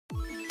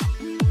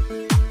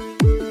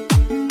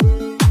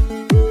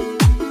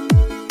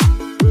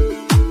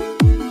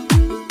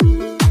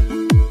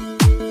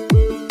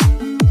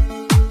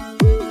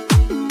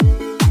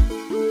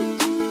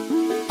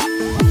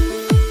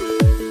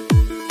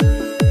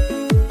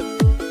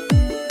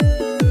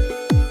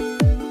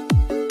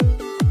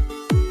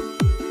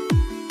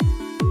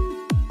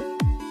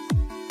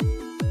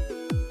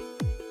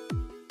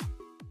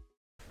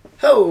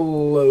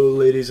Hello,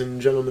 ladies and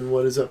gentlemen,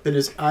 what is up? It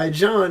is I,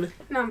 John.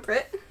 And I'm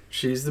Britt.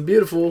 She's the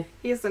beautiful.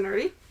 He's the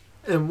nerdy.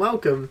 And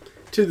welcome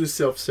to the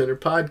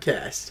Self-Centered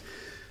Podcast.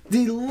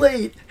 The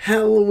late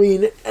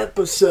Halloween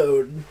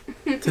episode.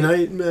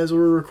 Tonight, as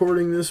we're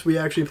recording this, we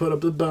actually put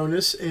up the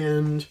bonus,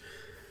 and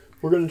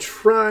we're going to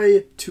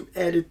try to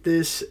edit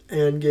this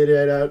and get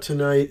it out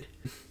tonight.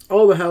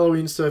 All the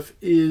Halloween stuff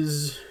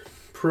is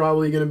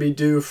probably going to be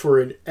due for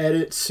an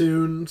edit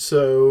soon,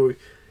 so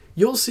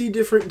you'll see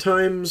different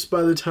times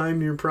by the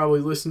time you're probably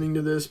listening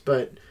to this,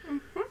 but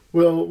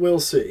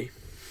we'll see.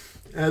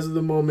 As of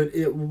the moment,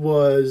 it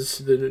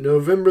was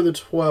November the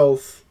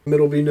 12th.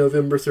 It'll be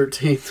November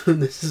 13th when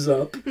this is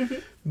up.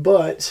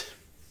 But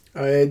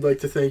I'd like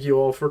to thank you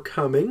all for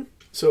coming.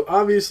 So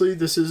obviously,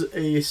 this is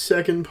a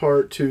second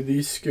part to the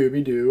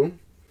Scooby-Doo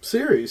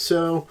series.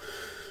 So,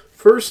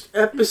 first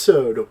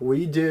episode,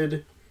 we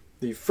did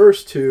the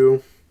first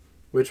two,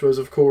 which was,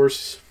 of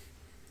course,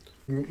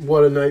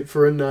 What a Night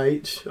for a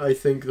Night, I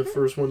think the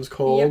first one's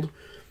called.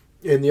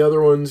 Yep. And the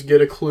other one's Get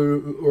a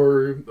Clue,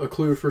 or A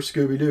Clue for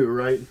Scooby-Doo,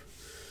 right?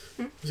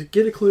 Was it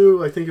Get a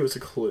Clue? I think it was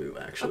a clue,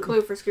 actually. A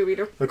clue for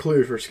Scooby-Doo. A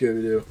clue for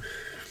Scooby-Doo.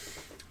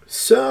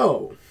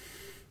 So,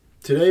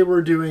 today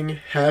we're doing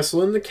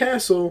Hassle in the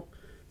Castle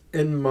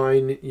and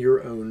Mind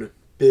Your Own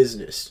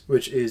Business,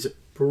 which is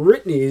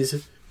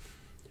Brittany's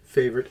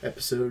favorite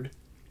episode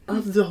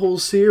of the whole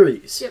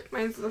series. Yep,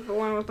 mine's the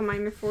one with the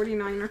minor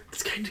 49er.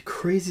 It's kind of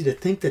crazy to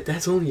think that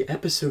that's only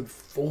episode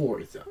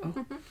 4,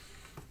 though.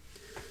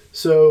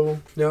 So,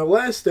 now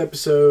last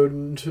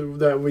episode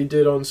that we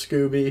did on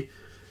Scooby,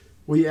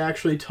 we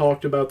actually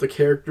talked about the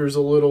characters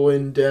a little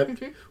in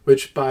depth,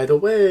 which, by the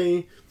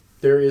way,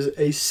 there is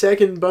a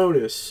second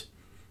bonus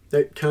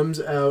that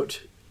comes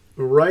out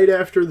right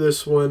after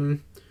this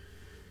one,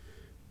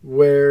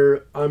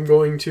 where I'm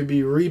going to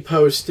be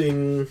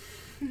reposting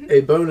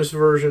a bonus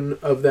version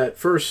of that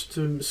first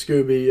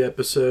Scooby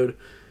episode,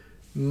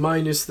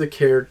 minus the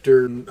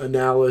character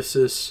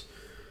analysis.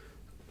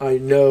 I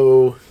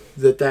know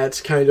that that's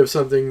kind of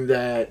something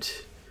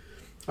that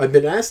I've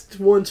been asked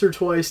once or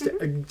twice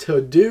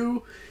to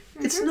do.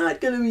 It's not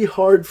going to be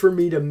hard for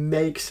me to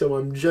make, so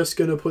I'm just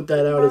going to put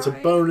that out as a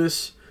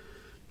bonus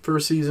for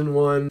season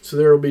 1. So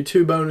there will be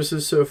 2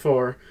 bonuses so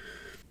far.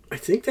 I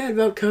think that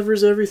about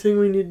covers everything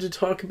we need to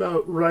talk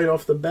about right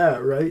off the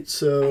bat, right?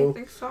 So I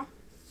think so.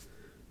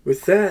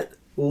 With that,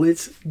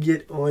 let's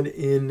get on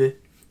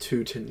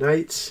into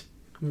tonight's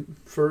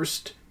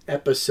first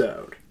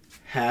episode,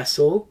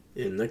 Hassle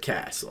in the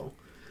Castle.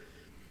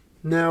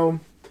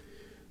 Now,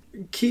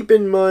 keep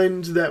in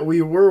mind that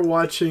we were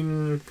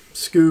watching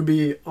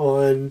Scooby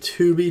on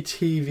Tubi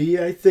TV,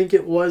 I think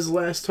it was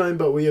last time,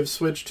 but we have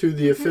switched to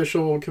the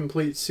official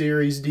complete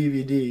series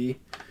DVD.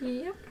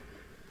 Yep.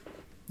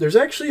 There's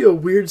actually a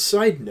weird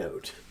side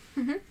note.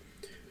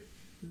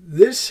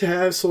 This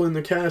Hassle in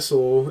the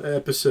Castle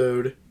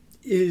episode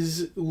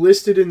is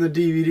listed in the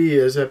DVD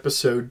as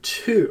episode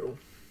 2.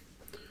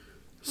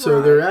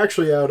 So they're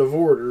actually out of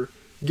order.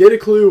 Get a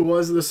Clue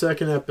was the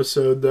second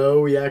episode,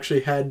 though. We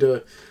actually had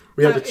to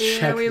check that.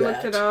 Yeah, we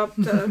looked it up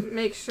to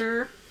make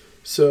sure.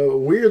 So,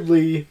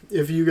 weirdly,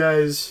 if you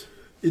guys...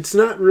 It's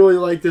not really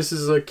like this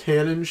is a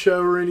canon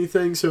show or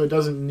anything, so it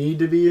doesn't need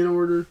to be in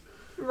order.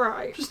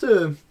 Right. Just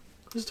a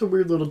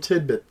weird little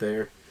tidbit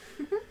there.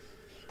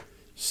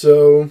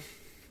 So,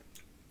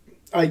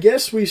 I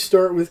guess we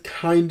start with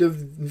kind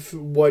of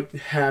what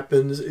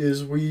happens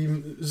is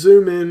we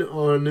zoom in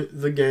on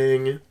the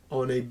gang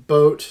on a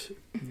boat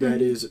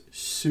that is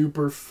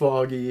super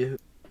foggy.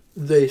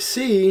 They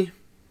see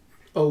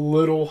a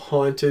little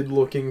haunted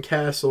looking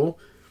castle,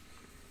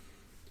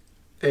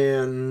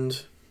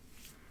 and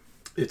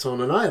it's on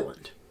an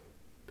island.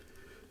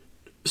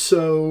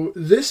 So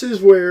this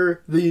is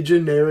where the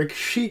generic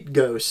sheet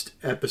ghost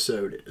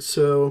episode is.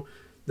 So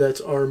that's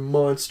our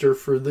monster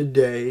for the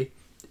day,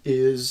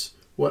 is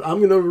what I'm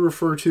going to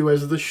refer to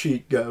as the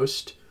sheet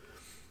ghost.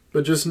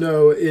 But just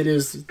know it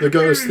is the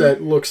ghost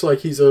that looks like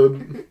he's a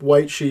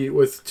white sheet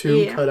with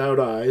 2 cutout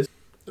eyes.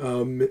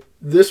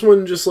 This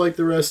one, just like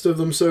the rest of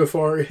them so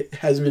far,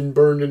 has been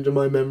burned into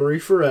my memory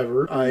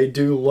forever. I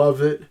do love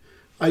it.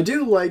 I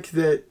do like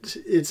that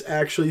it's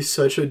actually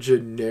such a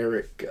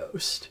generic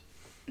ghost.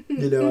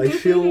 You know, I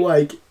feel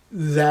like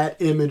that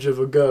image of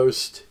a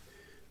ghost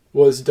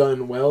was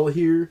done well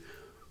here.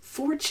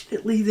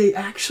 Fortunately, they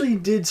actually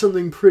did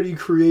something pretty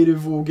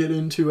creative we'll get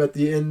into at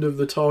the end of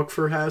the talk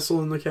for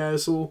Hassle in the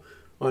Castle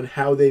on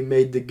how they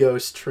made the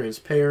ghost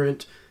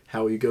transparent,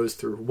 how he goes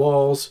through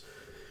walls.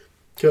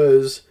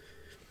 Because,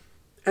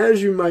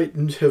 as you might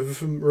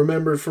have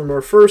remembered from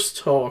our first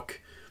talk,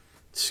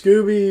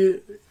 Scooby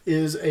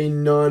is a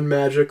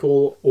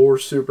non-magical or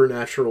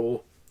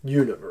supernatural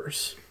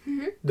universe.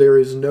 There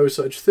is no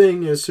such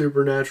thing as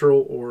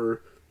supernatural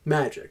or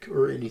magic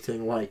or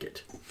anything like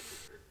it.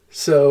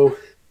 So,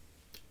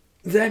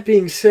 that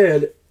being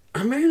said,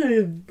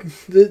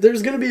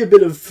 there's going to be a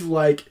bit of,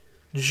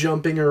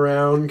 jumping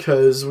around,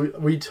 because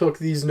we took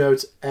these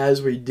notes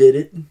as we did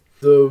it,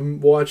 the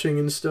watching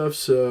and stuff,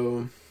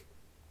 so...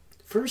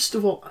 First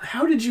of all,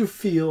 how did you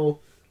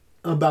feel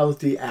about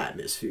the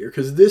atmosphere,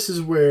 because this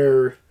is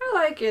where... I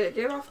like it. It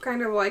gave off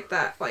kind of like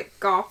that, like,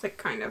 gothic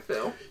kind of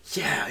feel.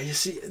 Yeah, you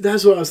see,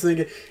 that's what I was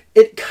thinking.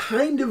 It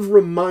kind of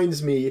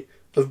reminds me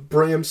of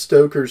Bram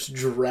Stoker's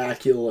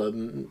Dracula,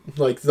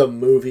 like the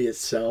movie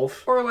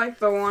itself. Or like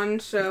the one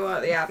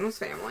show, The Addams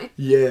Family.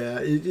 Yeah,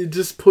 it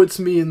just puts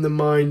me in the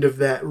mind of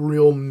that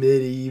real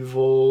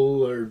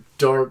medieval or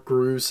dark,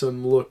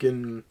 gruesome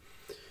looking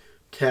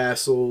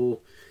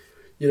castle.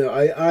 You know,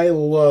 I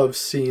love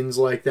scenes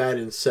like that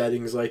and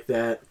settings like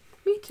that.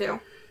 Me too.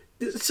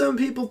 Some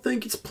people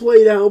think it's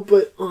played out,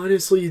 but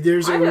honestly,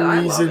 there's a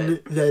reason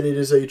it. that it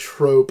is a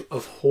trope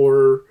of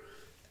horror,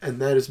 and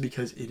that is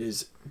because it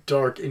is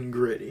dark and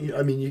gritty.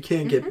 I mean, you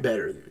can't get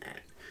better than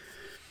that.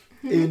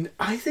 And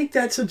I think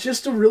that's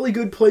just a really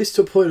good place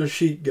to put a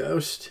sheet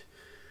ghost.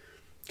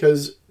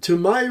 Because to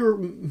my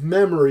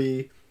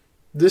memory,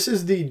 this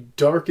is the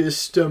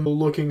darkest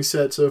looking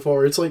set so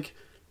far. It's like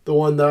the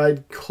one that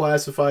I'd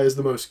classify as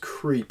the most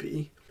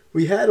creepy.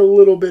 We had a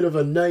little bit of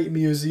a night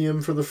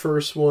museum for the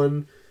first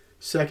one.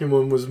 Second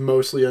one was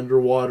mostly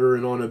underwater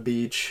and on a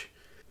beach.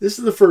 This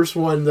is the first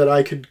one that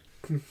I could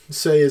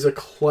say is a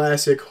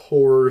classic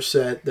horror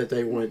set that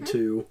they went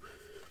to.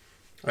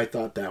 I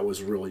thought that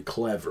was really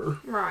clever.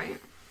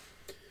 Right.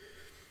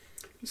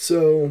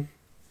 So,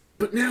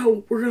 but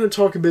now we're going to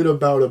talk a bit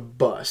about a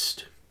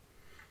bust.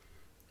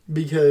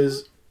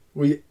 Because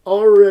we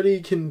already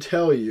can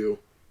tell you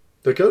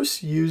the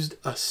ghost used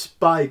a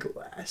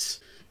spyglass.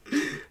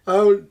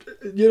 You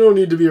don't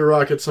need to be a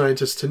rocket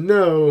scientist to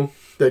know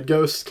that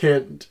ghosts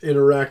can't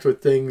interact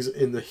with things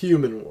in the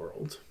human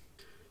world.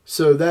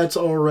 So that's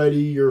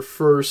already your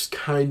first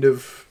kind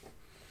of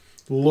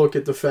look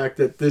at the fact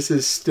that this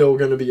is still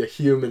going to be a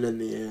human in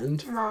the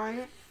end.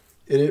 Right.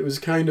 And it was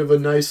kind of a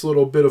nice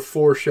little bit of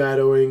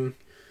foreshadowing.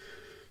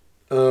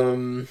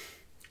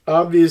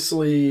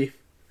 Obviously,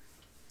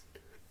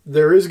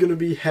 there is going to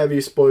be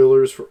heavy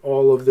spoilers for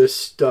all of this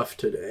stuff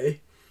today.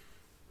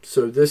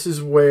 So this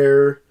is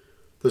where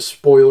the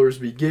spoilers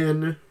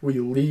begin. We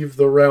leave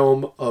the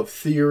realm of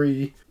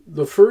theory.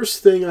 The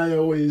first thing I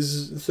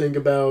always think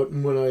about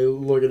when I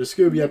look at a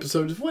Scooby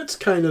episode is what's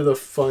kind of the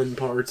fun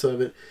parts of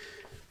it.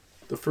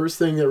 The first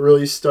thing that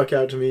really stuck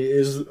out to me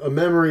is a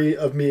memory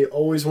of me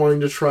always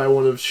wanting to try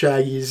one of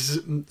Shaggy's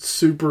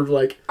super,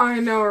 like... I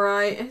know,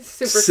 right?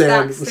 Super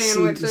stacked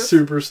sandwiches.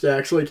 Super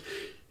stacks. Like,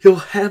 he'll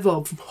have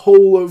a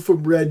whole loaf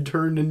of bread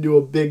turned into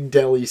a big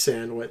deli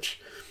sandwich.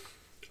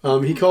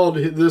 He called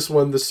this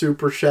one the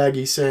Super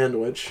Shaggy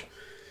Sandwich.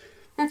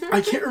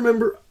 I can't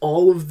remember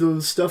all of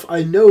those stuff.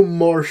 I know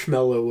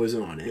marshmallow was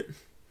on it.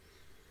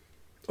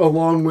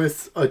 Along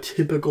with a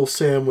typical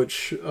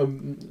sandwich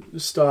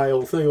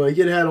style thing. Like,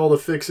 it had all the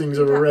fixings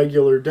of a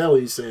regular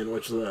deli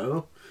sandwich,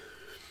 though.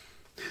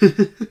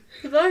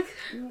 He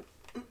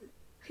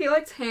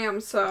likes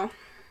ham, so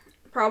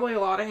probably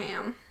a lot of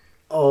ham.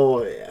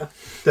 Oh, yeah.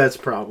 That's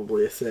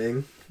probably a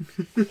thing.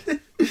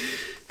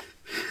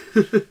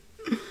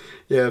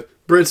 Yeah,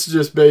 Britt's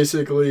just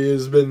basically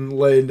has been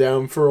laying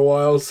down for a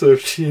while, so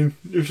she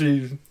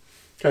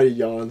kind of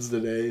yawns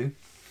today.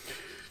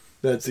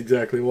 That's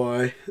exactly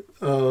why.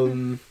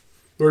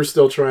 We're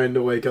still trying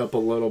to wake up a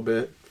little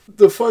bit.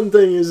 The fun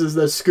thing is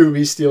that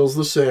Scooby steals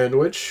the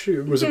sandwich.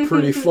 It was a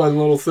pretty fun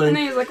little thing. And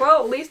then he's like,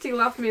 well, at least he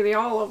left me the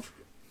olive.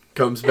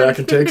 Comes back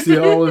and takes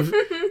the olive.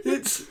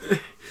 It's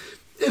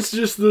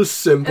just the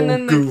simple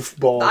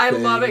goofball thing. I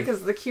love it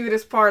because the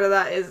cutest part of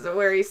that is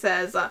where he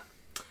says,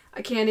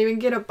 I can't even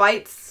get a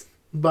bite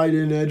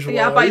in edgewise.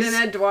 Yeah, bite in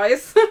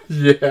edgewise.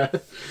 Yeah.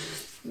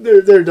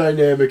 Their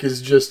dynamic is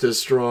just as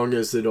strong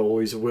as it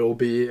always will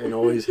be and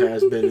always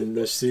has been in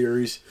this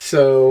series.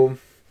 So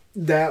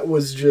that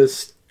was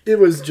just... It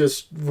was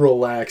just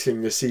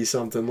relaxing to see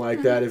something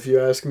like that, if you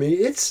ask me.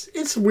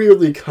 It's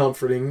weirdly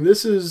comforting.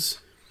 This is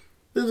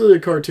a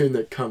cartoon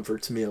that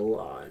comforts me a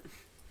lot.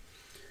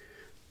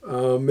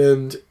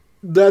 And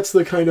that's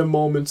the kind of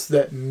moments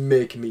that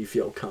make me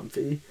feel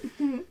comfy.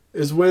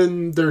 Is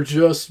when they're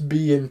just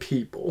being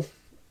people.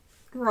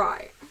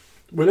 Right.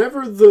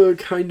 Whenever the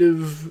kind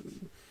of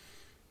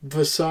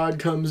facade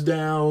comes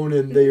down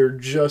and they are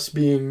just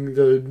being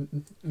the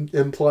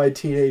implied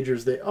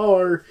teenagers they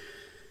are,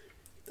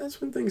 that's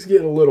when things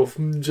get a little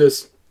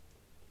just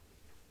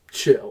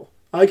chill.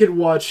 I could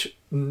watch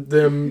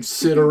them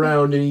sit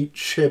around and eat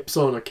chips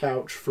on a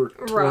couch for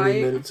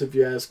 20 minutes, if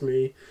you ask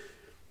me,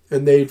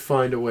 and they'd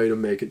find a way to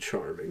make it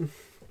charming.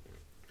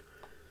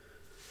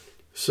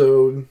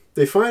 So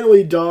they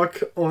finally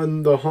dock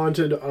on the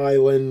haunted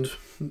island.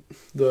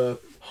 The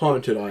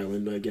haunted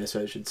island, I guess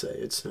I should say.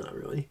 It's not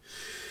really.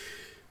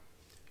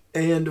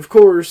 And, of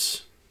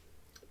course,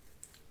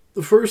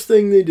 the first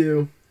thing they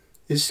do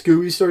is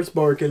Scooby starts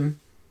barking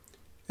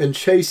and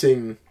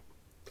chasing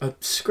a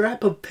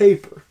scrap of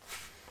paper.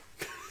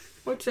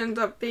 Which ends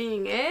up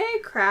being a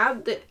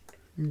crab that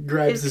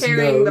grabs is his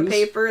carrying nose. the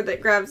paper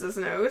that grabs his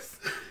nose.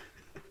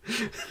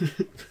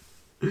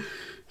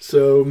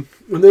 So,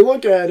 when they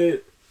look at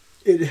it,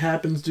 it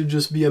happens to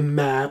just be a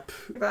map.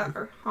 That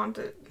or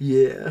haunted.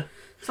 Yeah.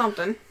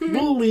 Something.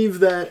 We'll leave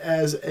that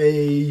as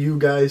a you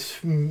guys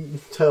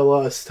tell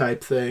us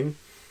type thing.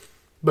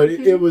 But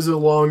it was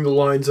along the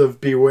lines of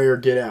beware,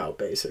 get out,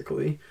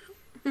 basically.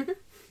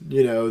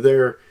 You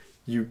know,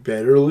 you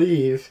better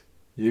leave.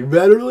 You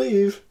better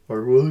leave,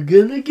 or we're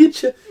gonna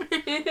get you.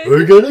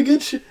 We're gonna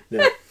get you.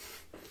 No. I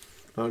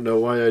don't know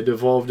why I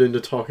devolved into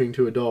talking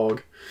to a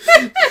dog.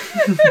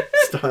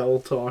 Style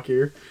talk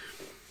here.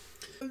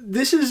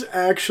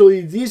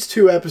 These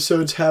two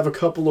episodes have a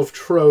couple of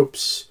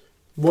tropes.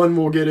 One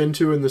we'll get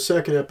into in the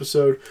second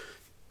episode.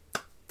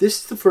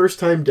 This is the first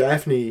time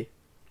Daphne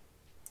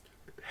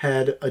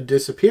had a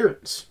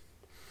disappearance.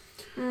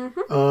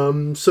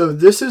 So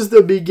this is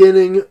the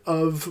beginning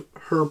of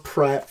her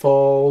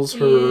pratfalls.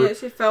 Yeah,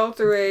 she fell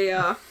through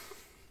a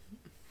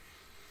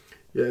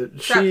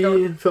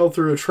fell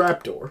through a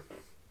trapdoor.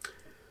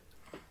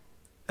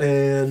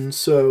 And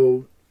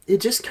so it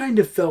just kind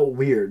of felt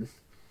weird.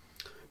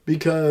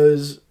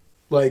 Because,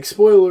 like,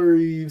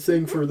 spoilery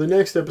thing for the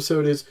next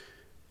episode is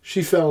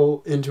she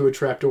fell into a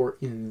trapdoor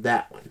in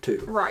that one,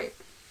 too. Right.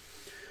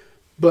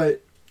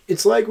 But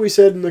it's like we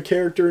said in the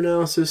character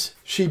analysis,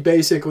 she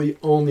basically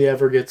only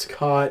ever gets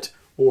caught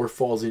or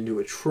falls into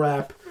a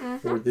trap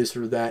or this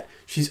or that.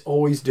 She's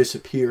always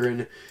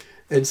disappearing.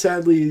 And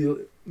sadly,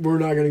 we're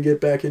not going to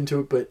get back into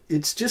it, but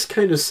it's just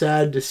kind of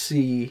sad to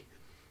see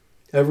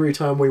every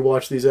time we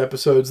watch these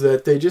episodes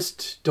that they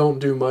just don't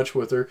do much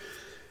with her.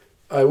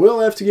 I will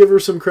have to give her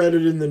some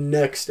credit in the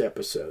next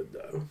episode,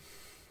 though,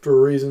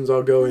 for reasons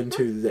I'll go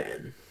into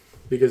then,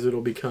 because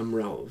it'll become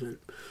relevant.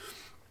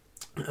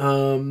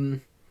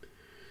 There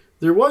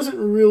wasn't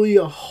really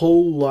a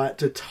whole lot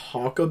to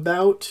talk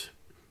about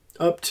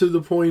up to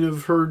the point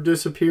of her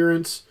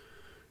disappearance,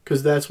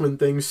 because that's when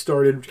things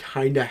started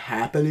kind of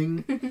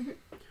happening.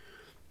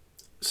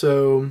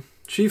 So,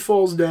 she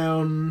falls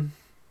down.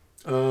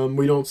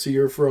 We don't see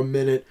her for a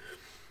minute.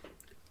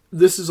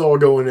 This is all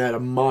going at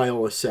a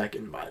mile a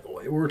second, by the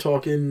way. We're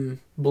talking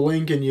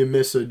blink and you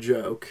miss a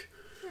joke.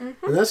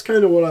 And that's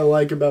kind of what I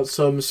like about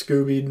some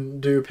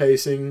Scooby-Doo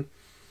pacing.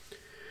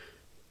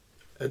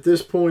 At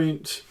this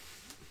point,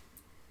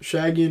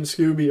 Shaggy and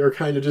Scooby are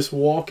kind of just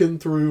walking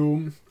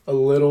through a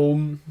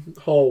little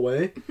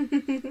hallway.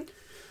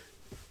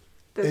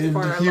 And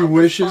he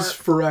wishes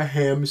for a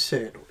ham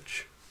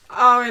sandwich.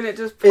 Oh, and it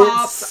just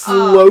pops It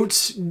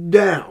floats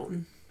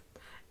down.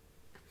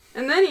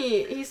 And then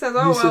he says,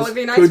 "Oh, well, it'd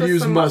be nice with some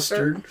use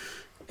mustard."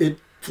 It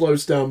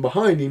floats down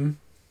behind him.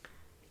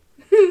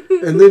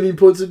 And then he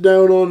puts it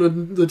down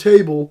on the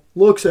table,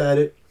 looks at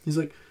it. He's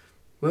like,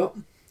 well,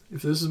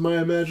 if this is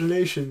my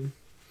imagination,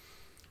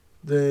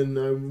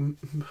 then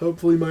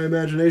hopefully my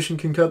imagination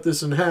can cut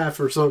this in half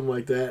or something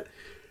like that.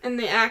 And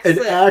the axe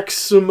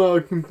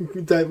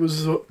that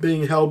was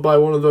being held by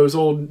one of those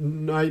old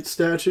knight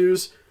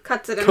statues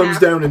comes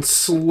down and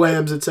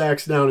slams its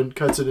axe down and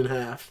cuts it in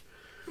half.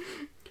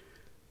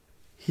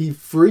 He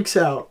freaks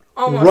out,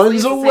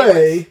 runs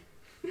away.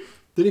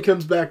 Then he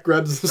comes back,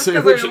 grabs the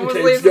sandwich, and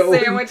keeps going. The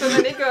sandwich, and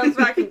then he goes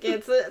back and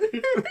gets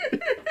it.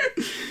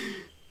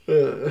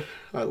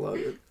 I love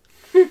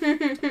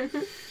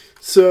it.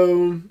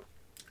 So,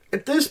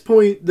 at this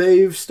point,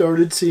 they've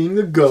started seeing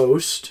the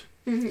ghost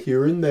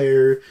here and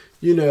there.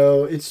 You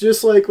know, it's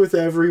just like with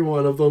every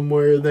one of them,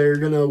 where they're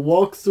gonna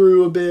walk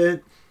through a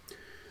bit.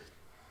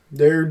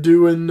 They're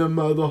doing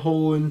the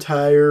whole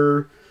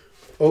entire,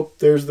 oh,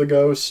 there's the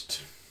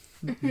ghost.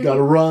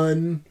 Gotta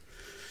run.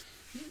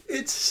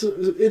 It's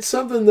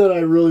something that I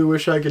really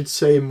wish I could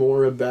say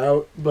more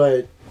about,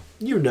 but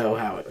you know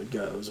how it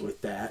goes with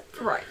that.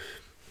 Right.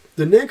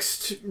 The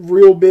next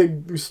real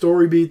big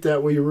story beat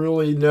that we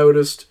really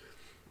noticed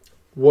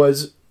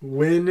was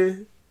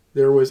when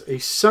there was a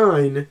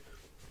sign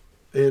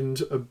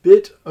and a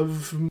bit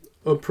of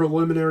a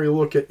preliminary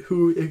look at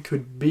who it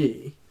could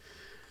be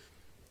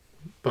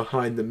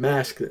behind the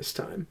mask this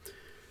time.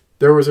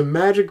 There was a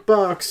magic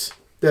box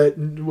that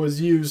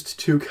was used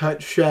to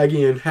cut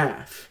Shaggy in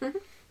half.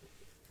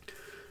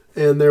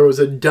 And there was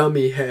a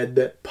dummy head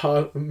that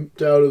popped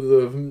out of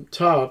the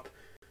top,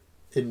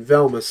 and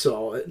Velma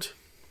saw it.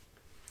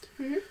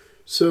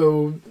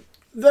 So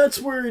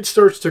that's where it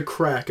starts to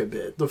crack a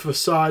bit. The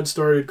facade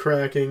started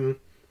cracking.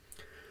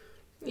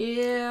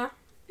 Yeah.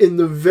 In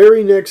the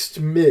very next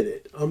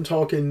minute, I'm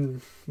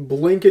talking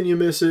blink and you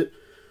miss it,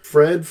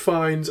 Fred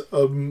finds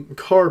a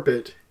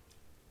carpet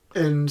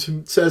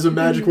and says a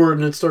magic word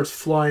and it starts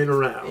flying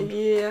around.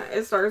 Yeah,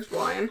 it starts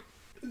flying.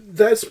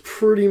 That's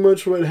pretty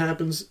much what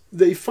happens.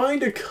 They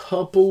find a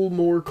couple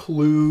more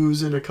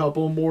clues and a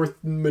couple more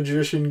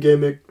magician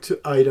gimmick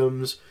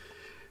items.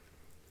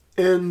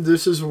 And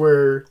this is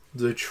where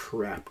the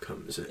trap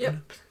comes in.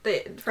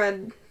 Yep.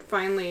 Fred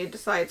finally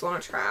decides on a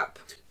trap.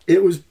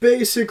 It was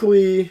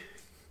basically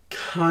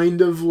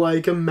kind of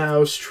like a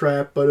mouse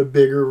trap, but a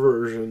bigger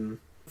version.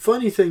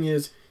 Funny thing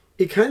is,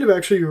 it kind of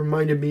actually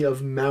reminded me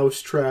of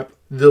Mousetrap,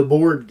 the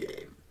board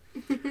game.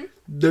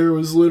 There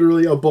was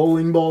literally a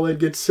bowling ball that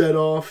gets set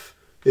off.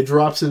 It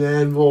drops an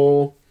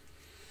anvil.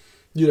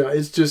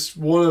 it's just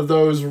one of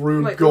those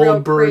Rube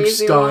Goldberg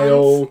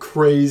style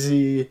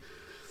crazy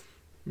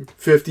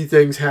 50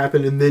 things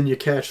happen and then you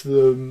catch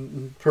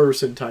the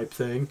person type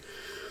thing.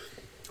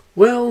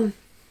 Well,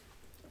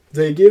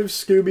 they give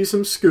Scooby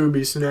some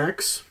Scooby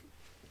snacks,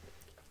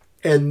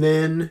 and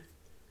then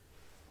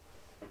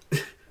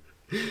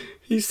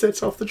he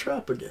sets off the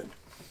trap again.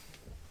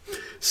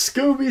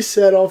 Scooby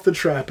set off the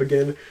trap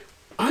again.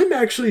 I'm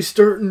actually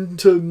starting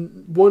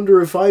to wonder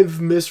if I've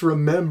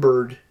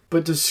misremembered,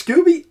 but does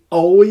Scooby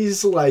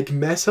always,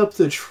 mess up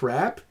the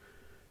trap?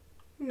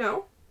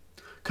 No.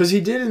 Because he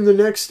did in the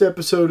next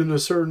episode in a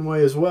certain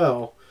way as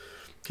well.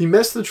 He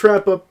messed the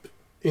trap up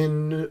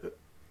in...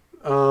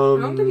 I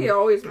don't think he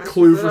always messes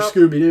Clue it for up.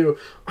 Scooby-Doo.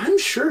 I'm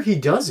sure he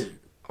doesn't.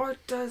 Or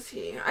does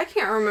he? I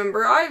can't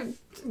remember.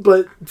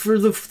 But for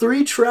the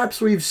 3 traps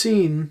we've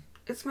seen...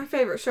 It's my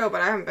favorite show, but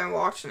I haven't been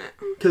watching it.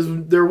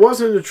 Because there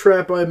wasn't a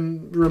trap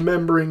I'm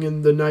remembering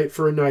in the Night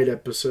for a Night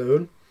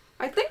episode.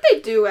 I think they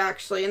do,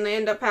 actually, and they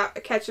end up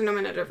catching them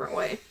in a different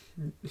way.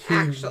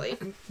 Actually.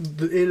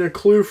 In a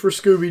Clue for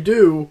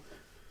Scooby-Doo,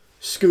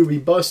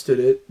 Scooby busted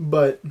it,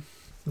 but...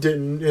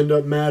 didn't end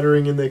up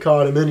mattering and they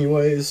caught him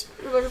anyways.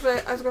 I was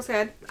going to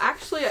say,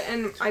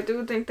 I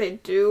do think they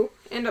do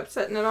end up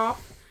setting it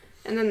off,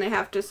 and then they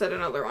have to set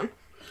another one.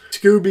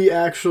 Scooby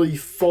actually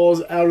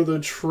falls out of the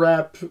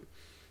trap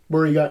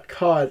where he got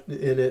caught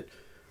in it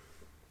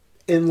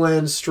and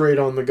lands straight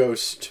on the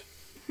ghost.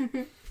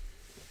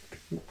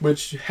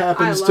 Which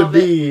happens to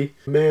be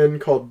a man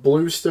called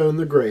Bluestone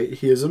the Great.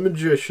 He is a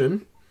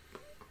magician.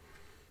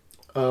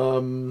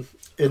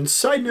 And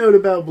side note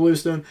about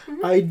Bluestone,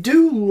 I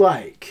do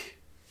like,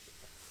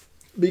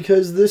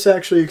 because this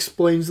actually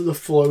explains the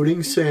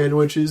floating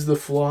sandwiches, the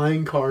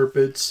flying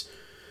carpets,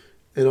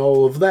 and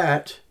all of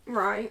that.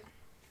 Right.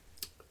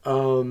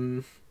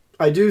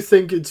 I do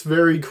think it's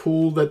very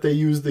cool that they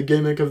use the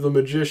gimmick of the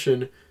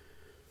magician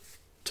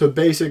to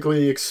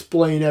basically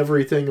explain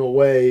everything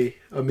away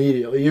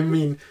immediately. I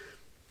mean,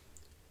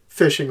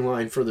 fishing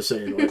line for the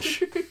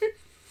sandwich.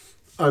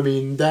 I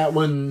mean, that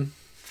one...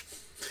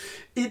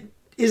 It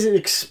isn't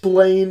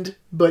explained,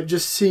 but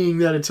just seeing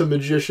that it's a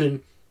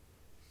magician,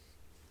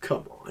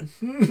 come on.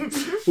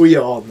 We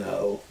all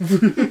know.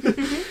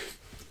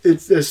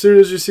 It's as soon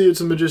as you see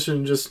it's a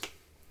magician, just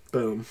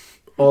boom.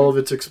 All of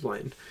it's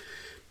explained.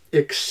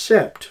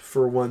 Except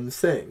for one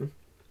thing.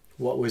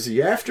 What was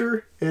he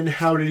after, and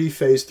how did he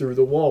phase through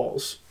the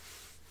walls?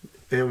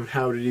 And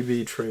how did he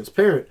be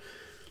transparent?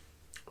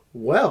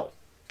 Well,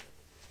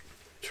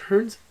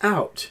 turns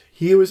out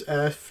he was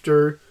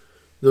after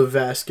the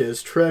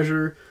Vasquez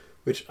treasure,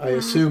 which I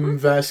assume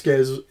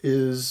Vasquez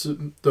is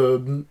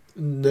the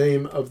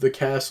name of the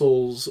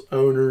castle's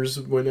owners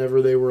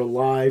whenever they were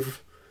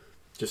alive.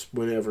 Just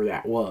whenever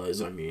that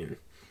was, I mean.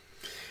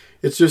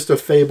 It's just a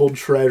fabled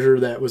treasure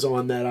that was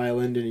on that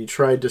island, and he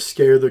tried to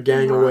scare the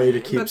gang away to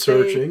keep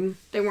searching.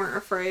 They weren't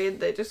afraid.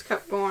 They just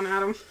kept going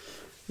at him.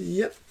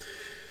 Yep.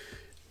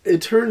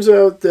 It turns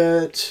out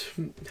that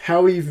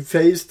how he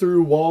phased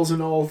through walls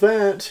and all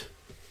that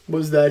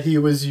was that he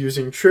was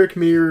using trick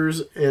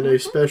mirrors and a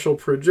special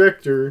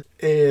projector,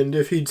 and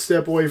if he'd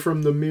step away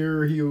from the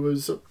mirror he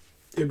was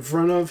in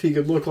front of, he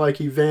could look like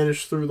he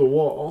vanished through the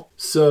wall.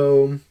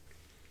 So,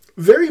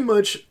 very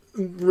much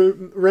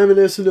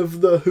reminiscent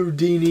of the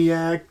Houdini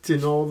act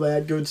and all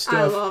that good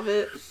stuff. I love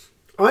it.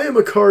 I am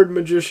a card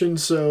magician,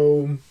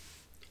 so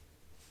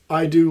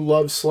I do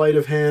love sleight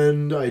of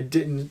hand.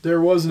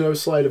 There was no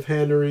sleight of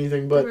hand or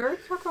anything, but... We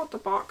already talked about the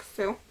box,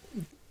 too.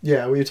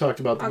 Yeah, we talked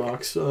about the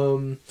box.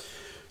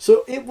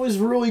 So it was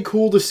really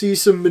cool to see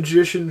some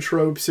magician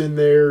tropes in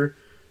there,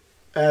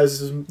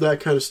 as that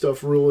kind of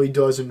stuff really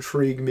does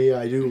intrigue me.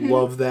 I do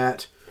love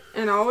that.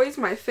 And always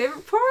my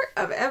favorite part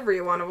of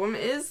every one of them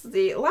is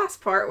the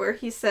last part where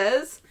he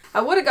says,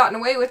 I would have gotten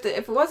away with it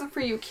if it wasn't for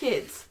you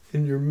kids.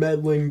 And your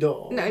meddling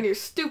dog. No, and your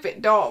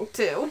stupid dog,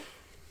 too.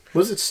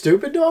 Was it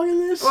Stupid Dog in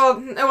this?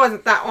 Well, it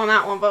wasn't that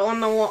one, but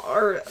on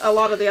or a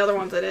lot of the other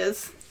ones it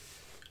is.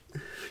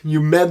 You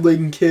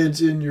meddling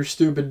kids and your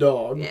stupid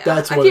dog. Yeah,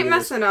 that's what I keep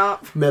messing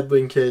up.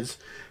 Meddling kids.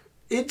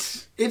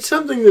 It's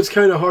something that's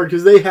kind of hard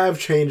because they have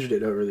changed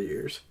it over the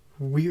years.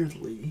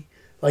 Weirdly.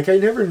 Like, I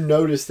never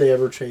noticed they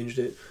ever changed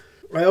it.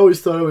 I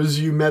always thought it was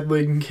you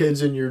meddling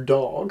kids and your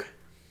dog.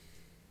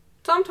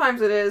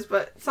 Sometimes it is,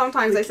 but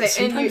sometimes they say...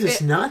 Sometimes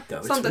it's not, though.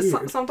 It's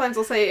weird. Sometimes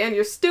they'll say, and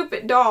your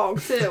stupid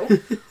dog,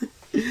 too.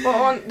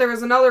 Well, there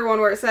was another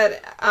one where it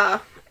said,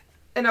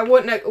 and I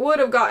would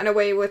have gotten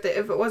away with it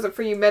if it wasn't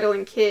for you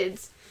meddling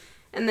kids.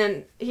 And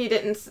then they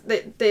didn't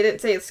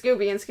say it's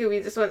Scooby, and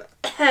Scooby just went,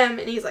 and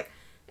he's like,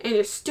 and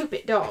your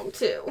stupid dog,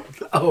 too.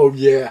 Oh,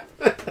 yeah.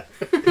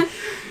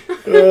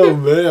 Oh,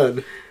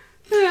 man.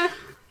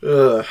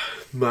 Yeah.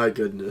 My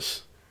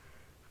goodness.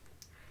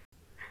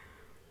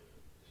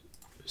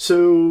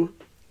 So,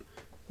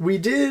 we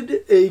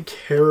did a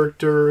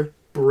character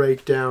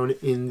breakdown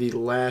in the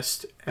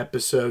last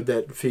episode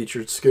that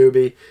featured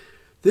Scooby.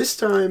 This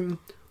time,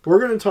 we're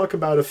going to talk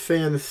about a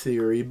fan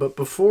theory, but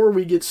before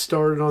we get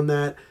started on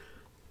that,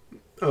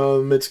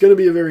 it's going to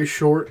be a very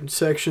short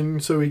section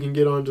so we can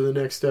get on to the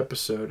next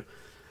episode.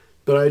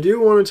 But I do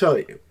want to tell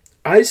you,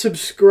 I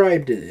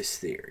subscribe to this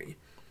theory.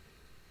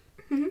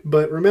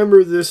 But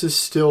remember, this is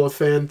still a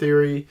fan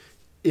theory.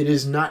 It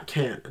is not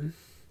canon.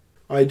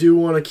 I do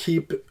want to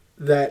keep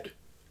that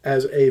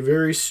as a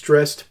very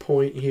stressed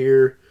point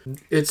here.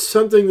 It's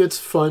something that's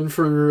fun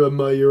for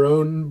your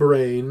own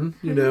brain,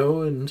 you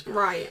know, and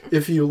right.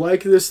 If you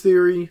like this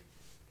theory,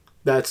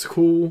 that's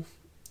cool.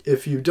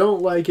 If you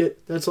don't like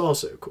it, that's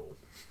also cool.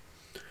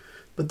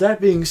 But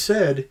that being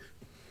said,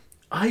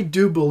 I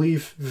do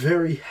believe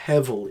very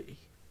heavily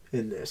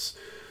in this.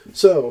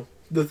 So,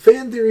 the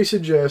fan theory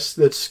suggests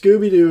that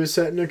Scooby-Doo is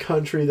set in a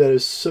country that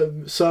has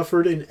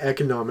suffered an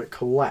economic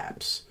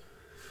collapse.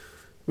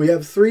 We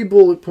have 3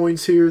 bullet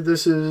points here.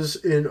 This is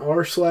in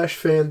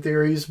r/fan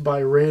theories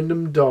by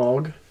Random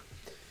Dog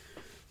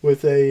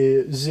with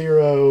a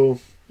 0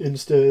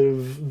 instead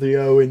of the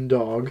O in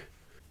dog.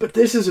 But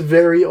this is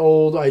very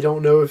old. I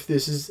don't know if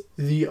this is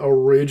the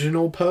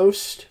original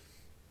post.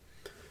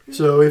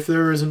 So if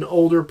there is an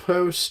older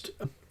post,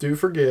 do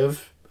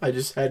forgive. I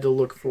just had to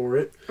look for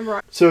it.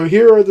 Right. So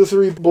here are the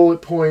 3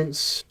 bullet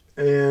points,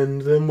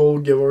 and then we'll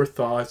give our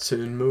thoughts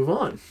and move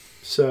on.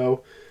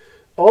 So,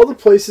 all the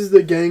places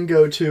the gang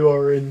go to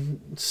are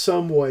in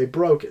some way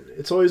broken.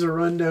 It's always a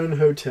rundown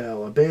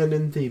hotel,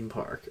 abandoned theme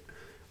park,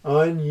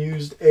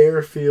 unused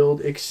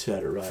airfield,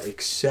 etc.,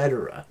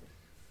 etc.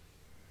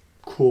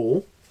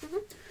 Cool.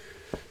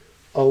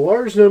 A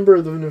large number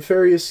of the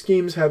nefarious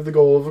schemes have the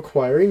goal of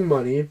acquiring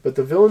money, but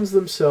the villains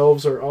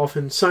themselves are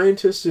often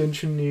scientists,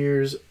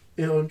 engineers,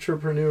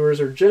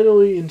 entrepreneurs, or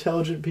generally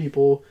intelligent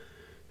people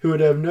who would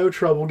have no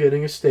trouble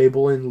getting a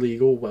stable and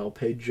legal,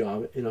 well-paid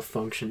job in a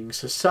functioning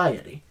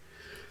society.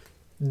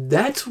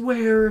 That's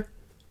where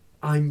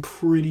I'm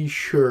pretty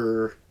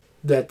sure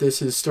that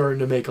this is starting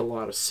to make a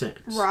lot of sense.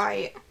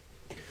 Right.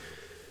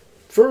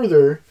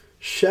 Further,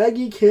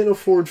 Shaggy can't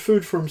afford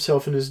food for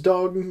himself and his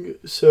dog,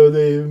 so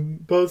they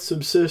both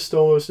subsist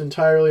almost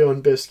entirely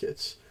on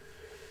biscuits.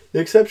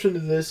 The exception to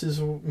this is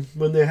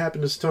when they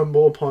happen to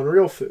stumble upon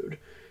real food.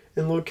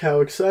 And look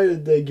how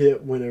excited they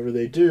get whenever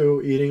they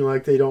do, eating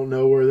like they don't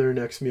know where their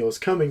next meal is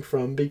coming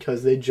from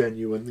because they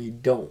genuinely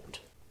don't.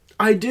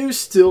 I do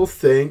still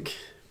think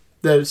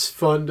that it's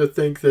fun to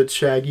think that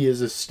Shaggy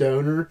is a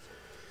stoner,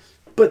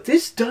 but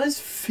this does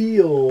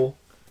feel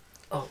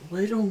a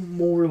little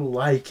more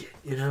like it,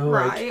 you know?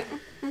 Right.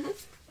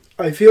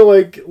 I feel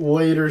like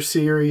later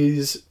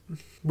series,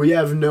 we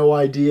have no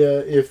idea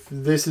if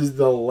this is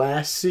the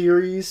last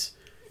series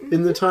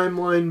in the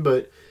timeline,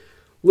 but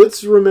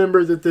let's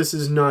remember that this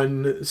is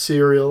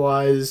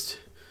non-serialized,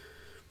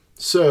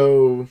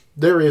 so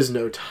there is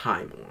no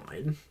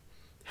timeline.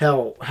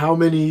 Hell, how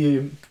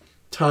many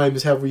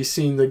times have we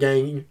seen the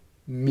gang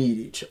meet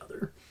each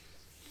other?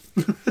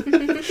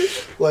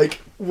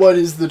 Like, what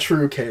is the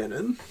true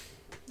canon?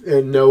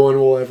 And no one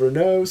will ever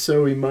know,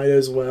 so we might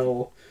as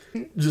well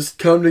just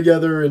come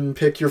together and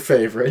pick your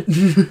favorite.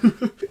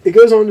 It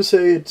goes on to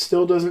say it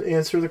still doesn't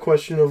answer the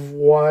question of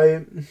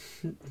why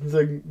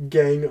the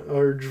gang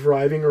are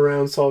driving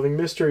around solving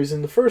mysteries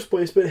in the first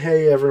place, but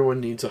hey, everyone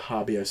needs a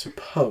hobby, I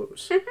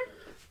suppose.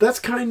 That's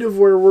kind of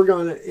where we're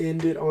going to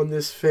end it on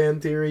this fan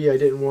theory. I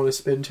didn't want to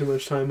spend too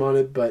much time on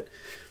it, but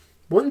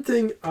one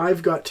thing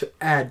I've got to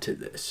add to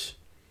this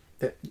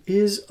that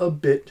is a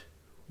bit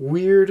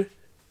weird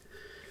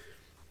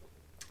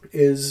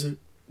is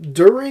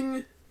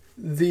during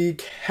the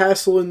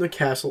Castle in the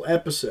Castle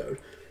episode,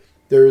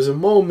 there is a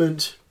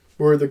moment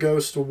where the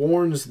ghost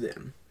warns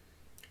them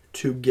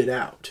to get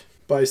out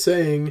by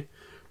saying,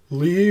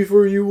 "Leave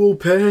or you will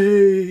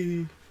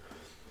pay."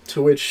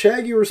 To which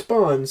Shaggy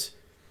responds,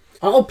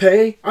 "I'll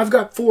pay. I've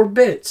got 4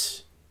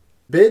 bits."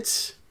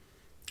 Bits?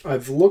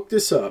 I've looked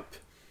this up.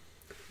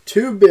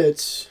 2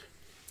 bits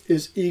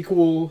is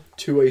equal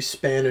to a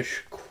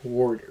Spanish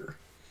quarter.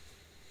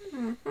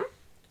 Mm-hmm.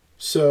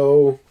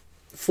 So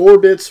 4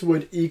 bits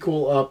would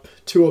equal up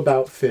to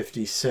about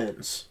 50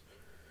 cents.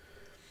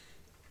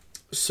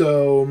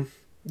 So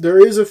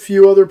there is a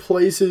few other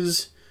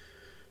places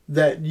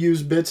that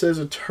use bits as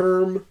a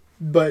term,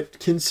 but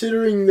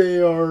considering they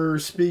are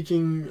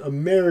speaking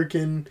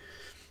American,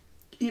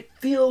 it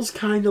feels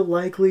kind of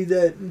likely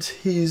that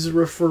he's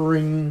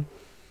referring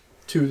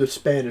to the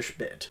Spanish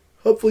bit.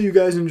 Hopefully you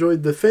guys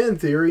enjoyed the fan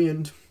theory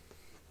and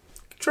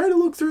try to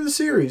look through the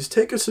series.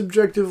 Take a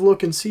subjective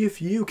look and see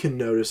if you can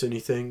notice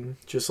anything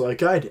just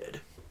like I did.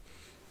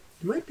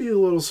 You might be a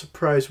little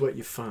surprised what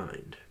you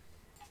find.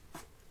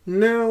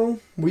 Now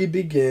we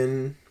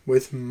begin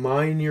with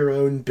Mind Your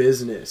Own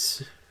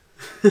Business.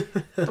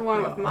 The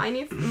one with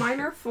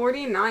Minor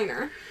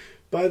 49er.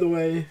 By the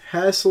way,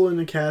 Hassle in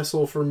the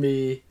Castle for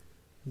me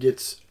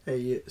gets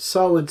a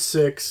solid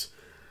 6.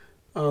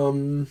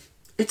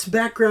 Its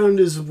background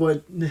is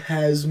what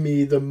has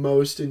me the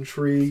most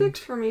intrigued. 6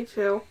 for me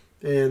too.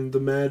 And the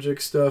magic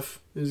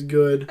stuff is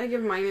good. I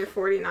give Minor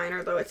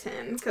 49er though a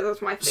 10 because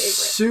that's my favorite.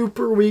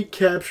 Super weak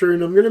capture,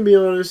 and I'm going to be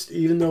honest,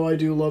 even though I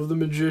do love the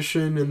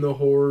magician and the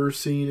horror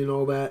scene and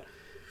all that,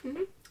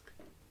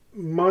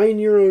 Mind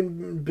Your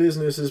Own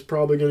Business is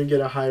probably going to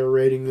get a higher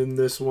rating than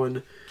this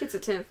one. Gets a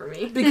 10 for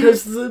me.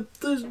 Because the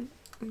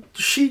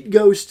Sheet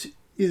Ghost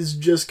is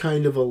just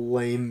kind of a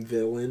lame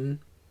villain.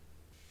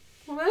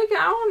 Well, I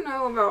don't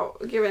know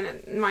about giving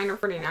it Minor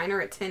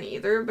 49er a 10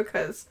 either,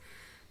 because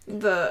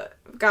the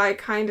guy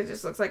kind of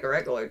just looks like a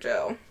regular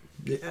Joe.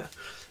 Yeah.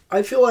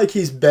 I feel like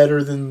he's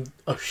better than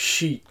a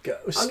Sheet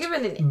Ghost. I'll give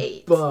it an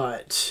 8.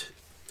 But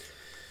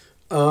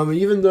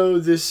even though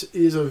this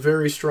is a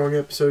very strong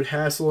episode,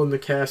 Hassel in the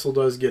Castle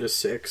does get a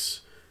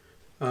 6.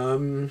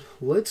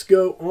 Let's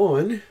go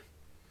on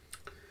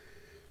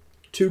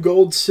to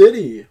Gold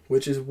City,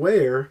 which is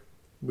where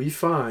we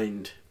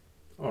find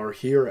our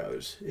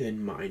heroes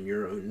in Mind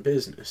Your Own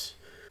Business.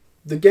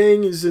 The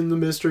gang is in the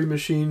Mystery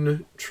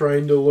Machine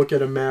trying to look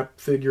at a map,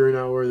 figuring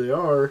out where they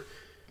are,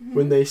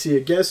 when they see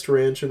a guest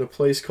ranch in a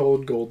place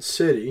called Gold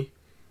City,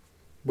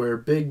 where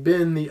Big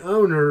Ben, the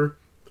owner,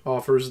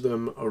 offers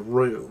them a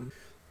room.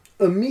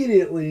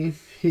 Immediately,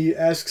 he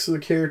asks the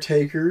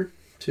caretaker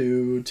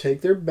to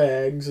take their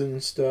bags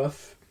and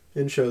stuff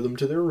and show them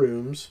to their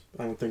rooms.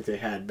 I don't think they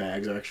had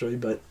bags, actually,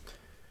 but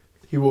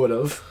he would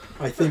have.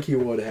 I think he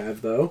would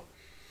have, though.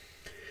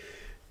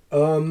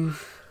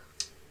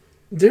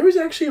 There was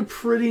actually a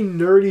pretty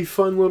nerdy,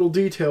 fun little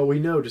detail we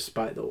noticed,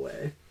 by the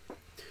way.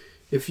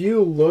 If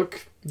you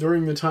look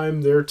during the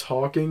time they're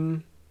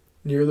talking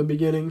near the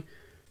beginning,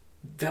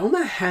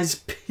 Velma has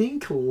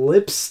pink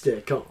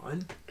lipstick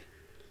on.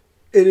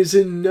 It is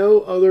in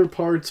no other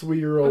parts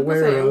we are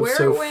aware of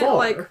so far. Where it went,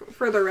 like,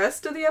 for the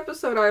rest of the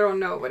episode, I don't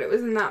know, but it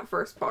was in that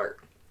first part.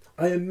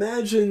 I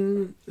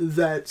imagine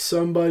that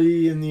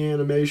somebody in the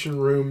animation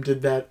room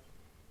did that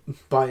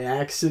by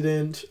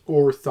accident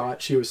or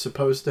thought she was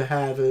supposed to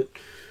have it,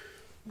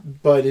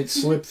 but it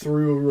slipped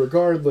through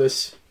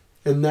regardless,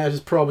 and that is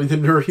probably the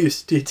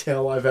nerdiest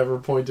detail I've ever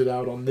pointed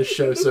out on this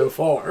show so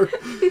far.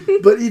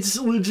 But it's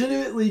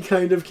legitimately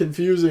kind of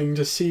confusing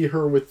to see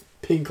her with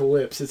pink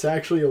lips. It's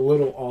actually a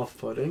little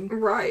off-putting.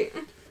 Right.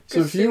 So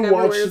if you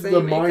watch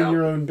the Mind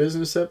Your Own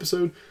Business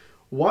episode,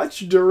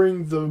 watch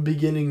during the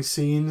beginning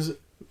scenes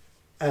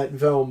at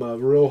Velma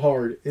real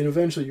hard, and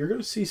eventually you're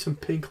going to see some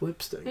pink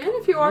lipstick. And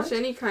if you watch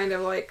any kind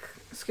of, like,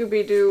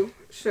 Scooby-Doo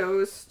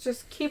shows,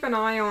 just keep an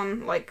eye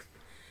on, like,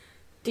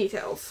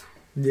 details.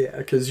 Yeah,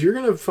 because you're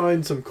going to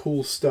find some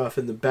cool stuff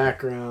in the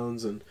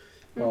backgrounds and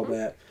all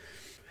that.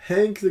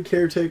 Hank, the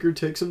caretaker,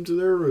 takes them to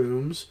their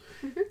rooms,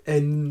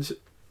 and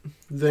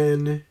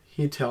then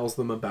he tells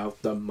them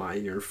about the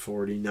Minor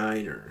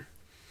 49er,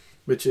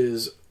 which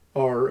is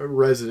our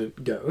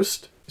resident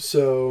ghost.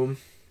 So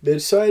they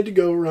decide to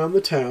go around the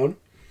town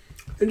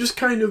and just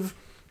kind of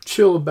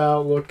chill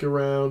about, look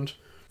around.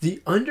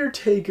 The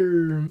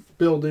Undertaker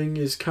building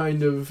is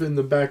kind of in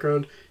the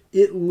background.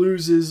 It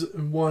loses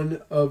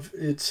one of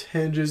its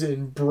hinges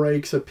and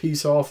breaks a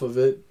piece off of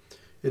it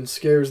and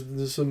scares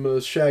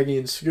some Shaggy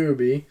and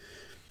Scooby.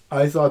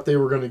 I thought they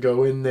were going to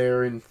go in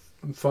there and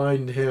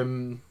find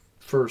him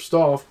first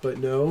off, but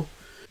no.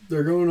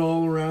 They're going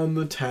all around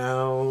the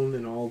town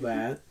and all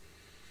that.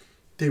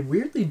 They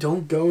weirdly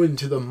don't go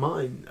into the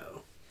mine,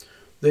 though.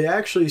 They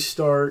actually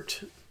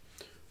start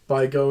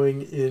by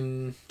going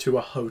into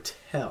a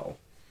hotel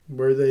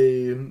where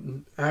they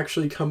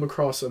actually come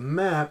across a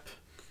map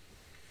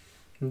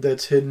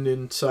that's hidden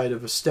inside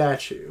of a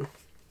statue.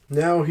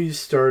 Now he's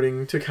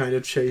starting to kind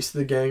of chase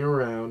the gang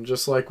around,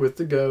 just like with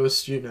the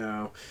ghost, you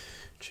know.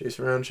 Chase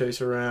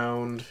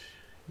around,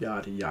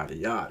 yada, yada,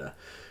 yada.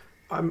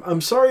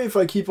 I'm sorry if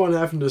I keep on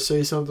having to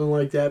say something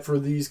like that for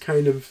these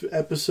kind of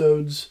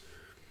episodes,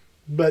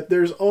 but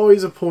there's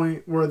always a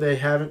point where they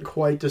haven't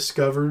quite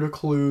discovered a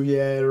clue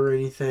yet or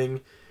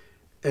anything,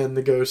 and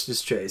the ghost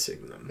is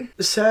chasing them.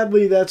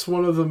 Sadly, that's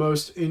one of the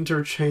most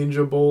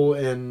interchangeable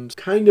and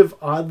kind of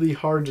oddly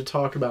hard to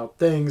talk about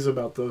things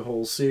about the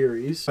whole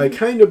series. I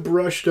kind of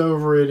brushed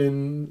over it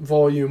in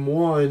Volume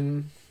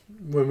 1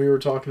 when we were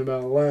talking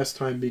about it last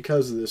time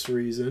because of this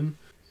reason.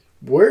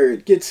 Where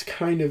it gets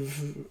kind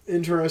of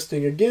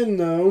interesting again,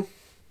 though,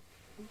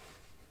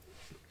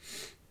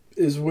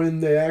 is when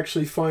they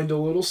actually find a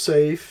little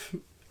safe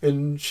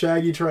and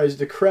Shaggy tries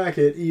to crack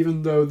it,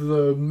 even though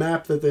the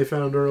map that they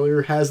found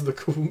earlier has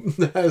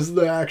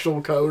the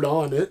actual code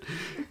on it,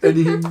 and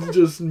he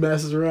just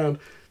messes around.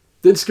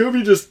 Then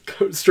Scooby just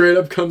straight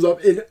up comes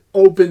up and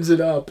opens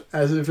it up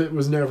as if it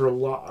was never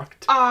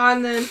locked.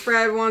 And then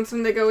Fred wants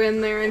him to go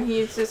in there, and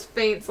he just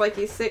faints like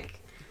he's sick.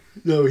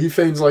 No, he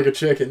faints like a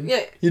chicken.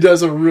 Yeah. He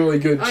does a really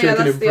good chicken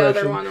impression. That's the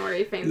other one where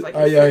he faints like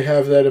he's sick. I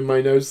have that in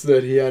my notes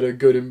that he had a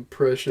good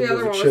impression of a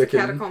chicken. The other one was the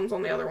catacombs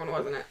on the other one,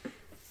 wasn't it?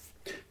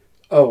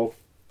 Oh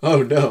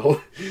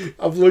no.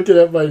 I'm looking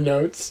at my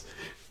notes.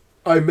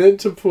 I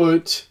meant to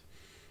put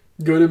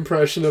good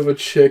impression of a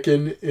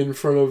chicken in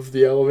front of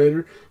the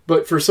elevator,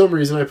 but for some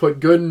reason I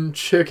put good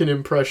chicken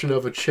impression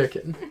of a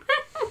chicken.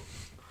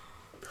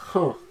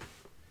 Huh.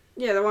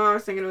 Yeah, the one I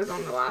was thinking was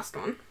on the last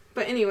one.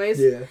 But anyways.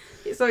 Yeah.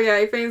 So yeah,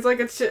 he feigns like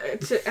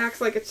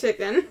acts like a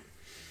chicken.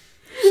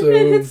 So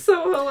and it's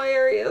so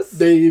hilarious.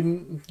 They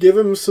give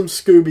him some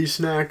Scooby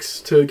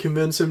snacks to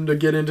convince him to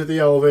get into the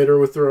elevator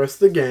with the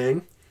rest of the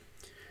gang.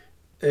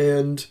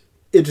 And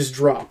it just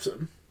drops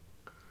him.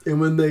 And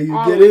when they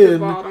get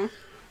in,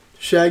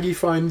 Shaggy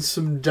finds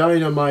some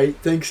dynamite,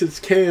 thinks it's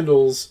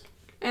candles,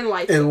 And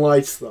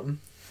lights them.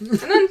 And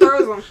then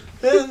throws them.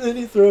 And then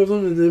he throws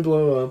them and they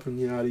blow up and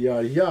yada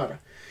yada yada.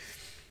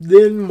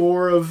 Then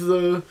more of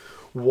the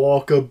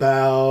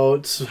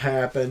walkabouts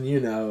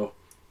happen,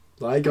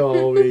 like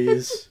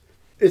always.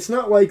 It's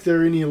not like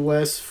they're any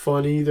less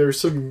funny.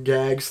 There's some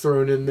gags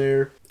thrown in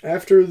there.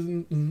 After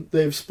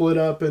they've split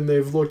up and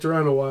they've looked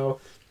around a while,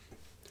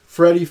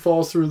 Freddy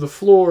falls through the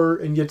floor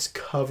and gets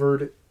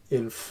covered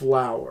in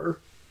flour.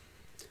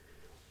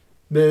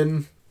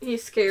 Then He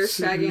scares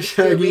Shaggy and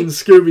Shaggy Scooby. and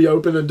Scooby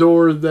open a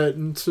door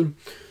that,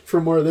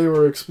 from where they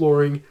were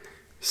exploring,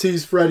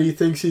 sees Freddy,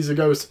 thinks he's a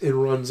ghost,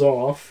 and runs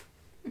off.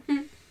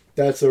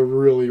 That's a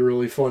really,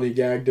 really funny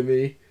gag to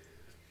me.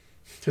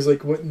 Because,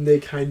 wouldn't they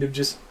kind of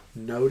just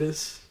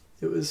notice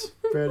it was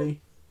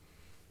Freddy?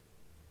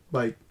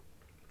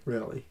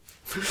 Really?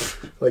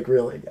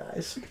 Really,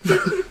 guys.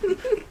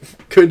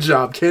 Good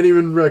job. Can't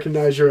even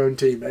recognize your own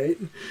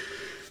teammate.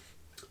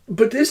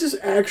 But this is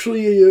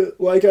actually,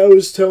 like I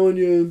was telling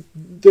you,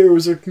 there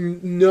was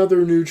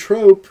another new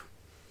trope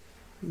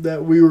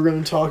that we were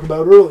going to talk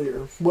about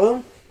earlier.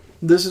 Well,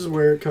 this is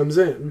where it comes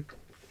in.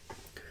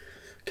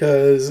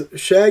 Because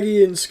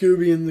Shaggy and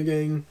Scooby and the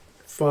gang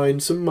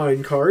find some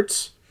mine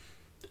carts,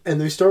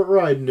 and they start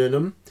riding in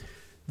them.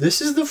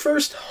 This is the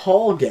first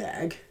hall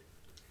gag.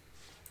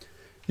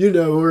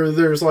 Where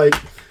there's a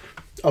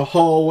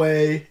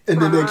hallway,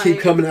 and then they keep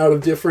coming out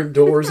of different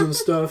doors and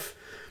stuff.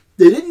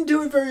 They didn't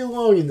do it very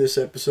long in this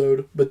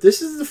episode, but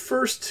this is the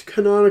first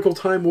canonical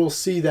time we'll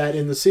see that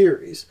in the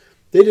series.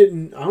 I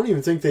don't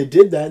even think they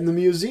did that in the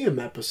museum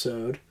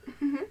episode.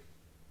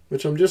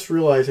 Which I'm just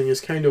realizing is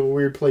kind of a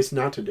weird place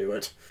not to do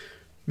it.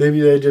 Maybe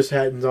they just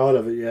hadn't thought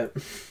of it yet.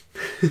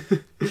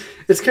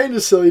 It's kind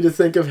of silly to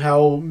think of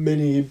how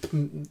many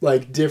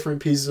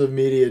different pieces of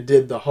media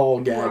did the hall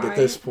gag at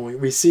this point.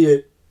 We see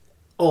it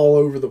all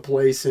over the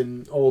place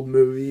in old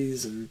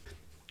movies and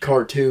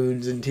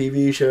cartoons and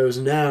TV shows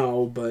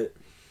now, but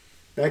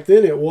back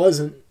then it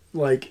wasn't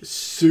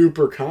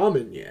super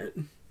common yet.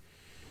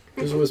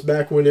 This was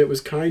back when it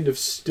was kind of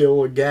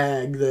still a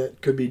gag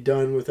that could be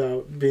done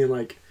without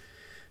being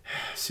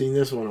seen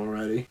this one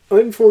already.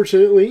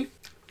 Unfortunately,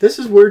 this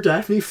is where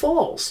Daphne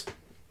falls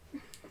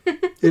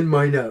in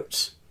my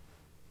notes.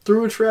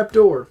 Through a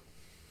trapdoor.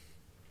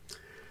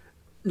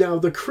 Now,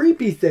 the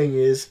creepy thing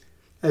is,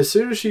 as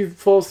soon as she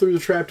falls through the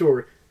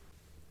trapdoor,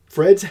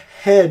 Fred's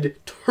head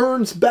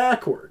turns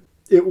backward.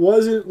 It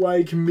wasn't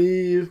like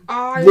me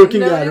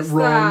looking at it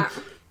wrong,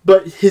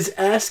 but his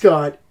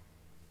ascot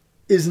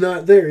is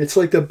not there. It's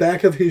like the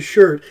back of his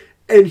shirt,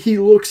 and he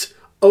looks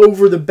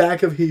over the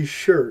back of his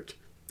shirt.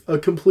 A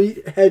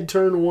complete head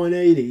turn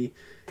 180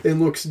 and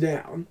looks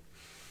down.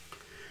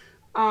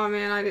 Oh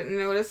man, I didn't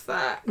notice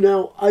that.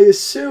 Now, I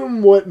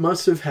assume what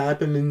must have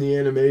happened in the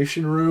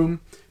animation room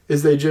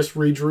is they just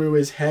redrew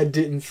his head,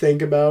 didn't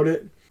think about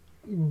it.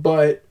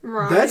 But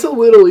that's a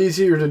little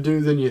easier to do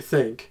than you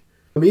think.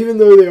 Even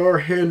though they are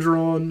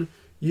hand-drawn,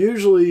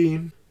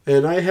 usually,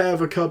 and I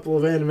have a couple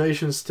of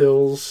animation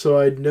stills, so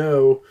I'd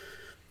know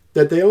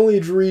that they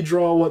only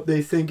redraw what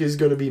they think is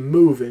going to be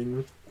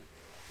moving,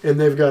 and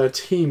they've got a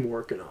team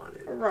working on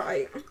it.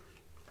 Right.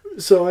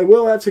 So I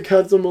will have to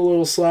cut them a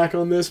little slack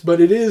on this, but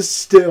it is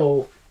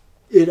still,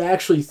 it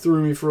actually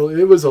threw me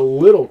it was a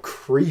little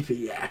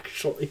creepy,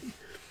 actually.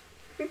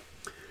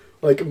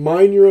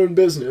 Mind your own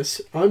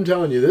business. I'm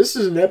telling you, this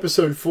is an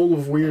episode full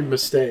of weird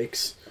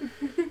mistakes.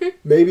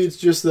 Maybe it's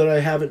just that I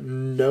haven't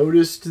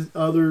noticed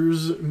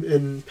others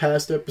in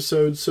past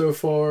episodes so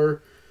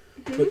far.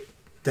 But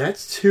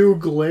that's two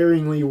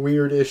glaringly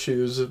weird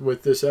issues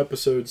with this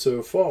episode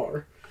so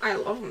far. I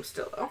love them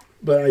still, though.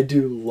 But I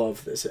do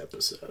love this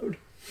episode.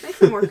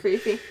 Makes it more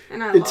creepy,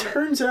 and I love it. It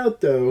turns out,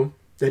 though,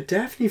 that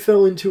Daphne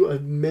fell into a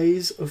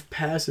maze of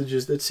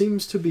passages that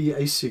seems to be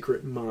a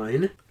secret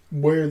mine,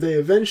 where they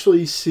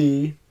eventually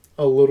see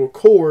a little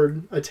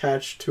cord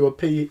attached to a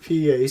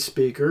PA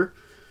speaker,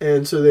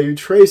 and so they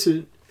trace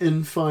it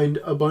and find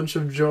a bunch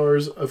of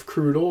jars of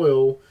crude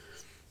oil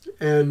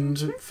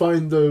and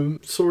find the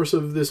source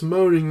of this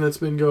moaning that's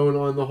been going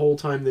on the whole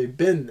time they've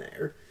been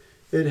there.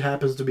 It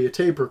happens to be a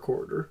tape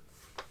recorder.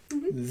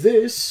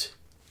 This,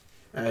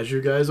 as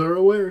you guys are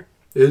aware,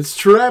 it's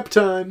trap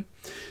time.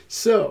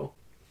 So,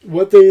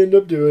 what they end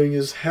up doing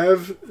is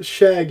have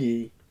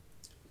Shaggy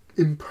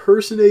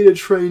impersonate a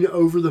train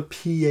over the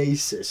PA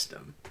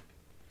system.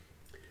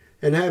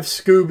 And have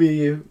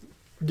Scooby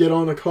get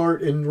on a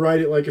cart and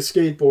ride it like a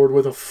skateboard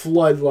with a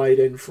floodlight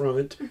in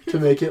front to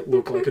make it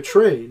look like a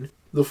train.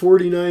 The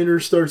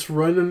 49er starts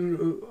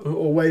running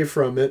away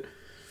from it,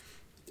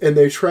 and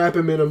they trap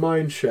him in a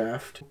mine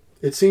shaft.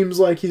 It seems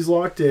like he's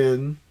locked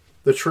in.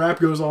 The trap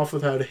goes off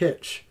without a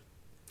hitch.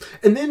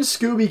 And then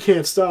Scooby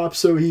can't stop,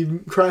 so he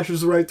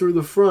crashes right through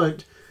the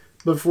front.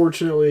 But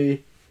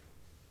fortunately,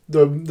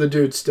 the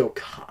dude's still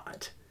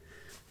caught.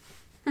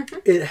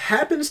 It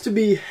happens to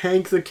be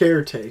Hank the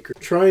caretaker,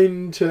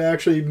 trying to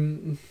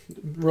actually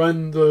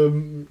run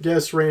the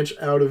guest ranch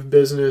out of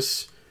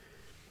business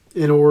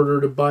in order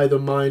to buy the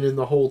mine in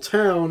the whole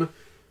town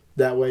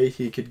That way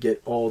he could get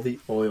all the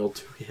oil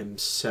to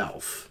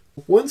himself.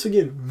 Once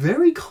again,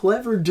 very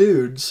clever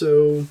dude.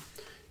 So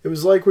it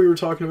was like we were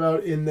talking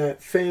about in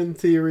that fan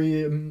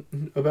theory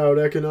about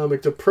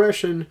economic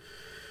depression.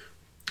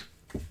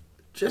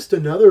 Just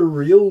another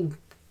real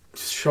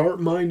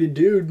sharp-minded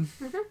dude.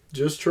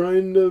 Just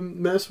trying to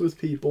mess with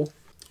people.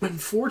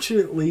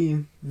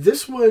 Unfortunately,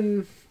 this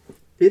one,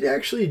 it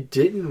actually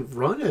didn't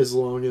run as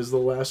long as the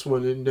last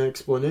one in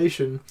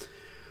Explanation.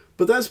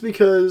 But that's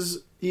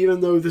because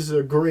even though this is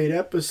a great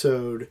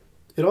episode,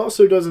 it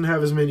also doesn't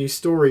have as many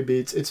story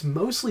beats. It's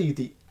mostly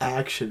the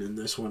action in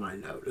this one, I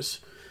notice.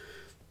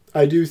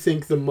 I do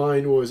think the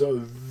mine was a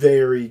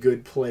very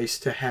good place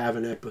to have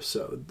an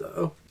episode,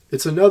 though.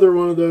 It's another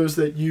one of those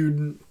that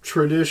you'd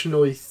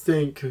traditionally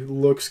think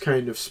looks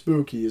kind of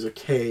spooky as a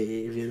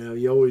cave. You know,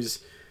 you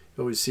always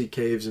see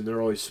caves and they're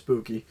always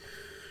spooky.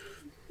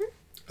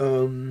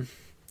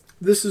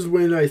 This is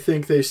when I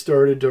think they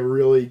started to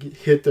really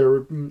hit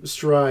their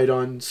stride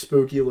on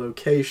spooky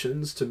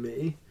locations to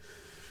me.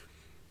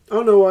 I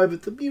don't know why,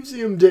 but the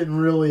museum didn't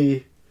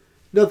really...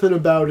 Nothing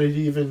about it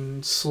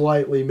even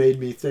slightly made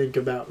me think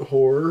about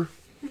horror.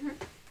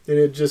 And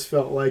it just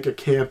felt like a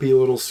campy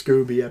little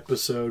Scooby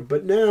episode.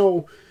 But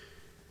now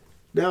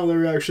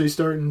they're actually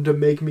starting to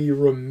make me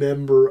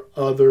remember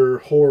other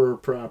horror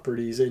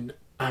properties, and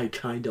I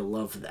kind of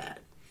love that.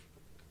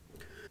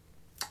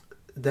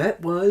 That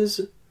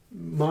was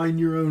Mind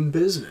Your Own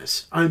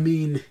Business. I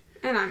mean...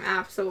 And I'm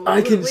absolutely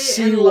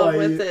in love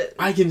with it.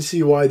 I can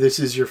see why this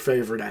is your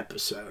favorite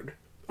episode.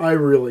 I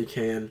really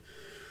can.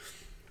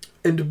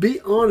 And to be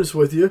honest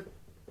with you,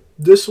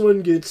 this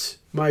one gets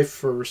my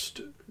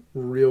first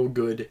real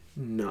good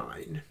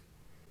 9.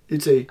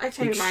 It's a I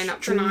changed mine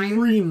up to 9.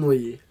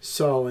 Extremely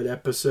solid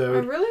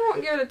episode. I really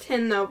won't give it a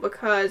 10 though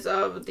because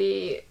of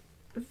the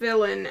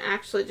villain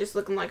actually just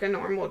looking like a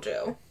normal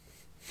Joe.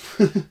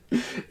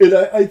 And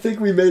I think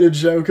we made a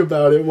joke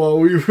about it while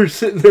we were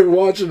sitting there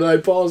watching it. I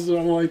paused and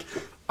I'm like,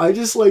 I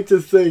just like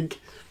to think,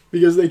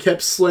 because they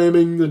kept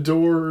slamming the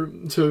door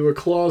to a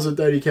closet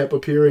that he kept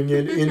appearing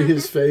in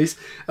his face.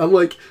 I'm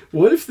like,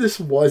 what if this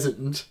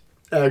wasn't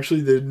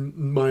actually the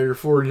Minor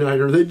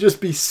 49er? They'd just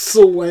be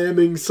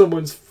slamming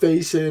someone's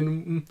face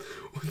in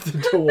with the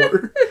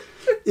door.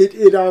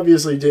 It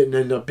obviously didn't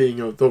end up being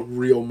the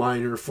real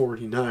Minor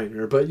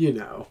 49er, but you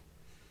know.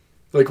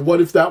 Like,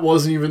 what if that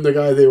wasn't even the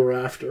guy they were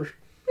after?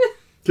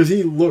 Because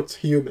he looked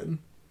human.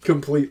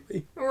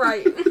 Completely.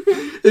 Right.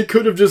 It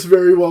could have just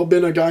very well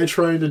been a guy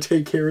trying to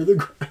take care of the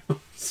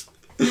grounds.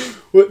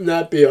 Wouldn't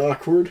that be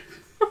awkward?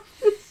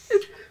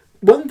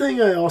 One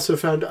thing I also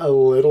found a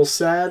little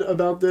sad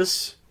about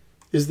this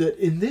is that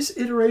in this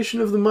iteration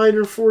of the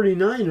Minor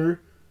 49er,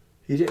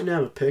 he didn't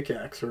have a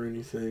pickaxe or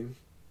anything.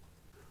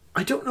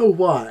 I don't know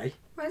why.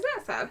 Why is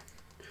that sad?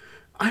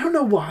 I don't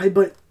know why,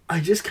 but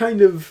I just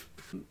kind of...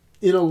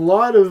 In a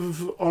lot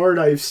of art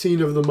I've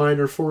seen of the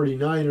Minor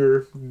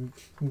 49er,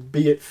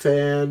 be it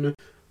fan,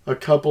 a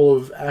couple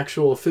of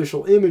actual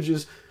official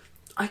images,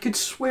 I could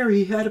swear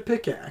he had a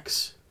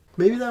pickaxe.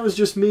 Maybe that was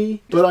just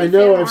me, but I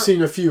know I've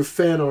seen a few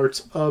fan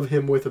arts of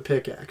him with a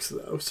pickaxe,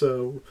 though,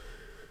 so...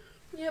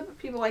 Yeah, but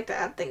people like to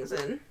add things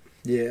in.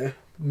 Yeah.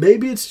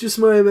 Maybe it's just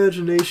my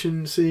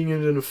imagination seeing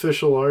it in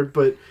official art,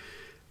 but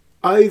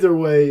either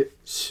way,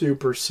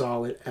 super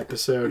solid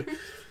episode.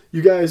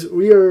 You guys,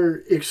 we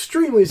are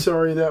extremely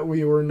sorry that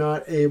we were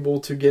not able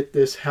to get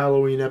this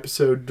Halloween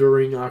episode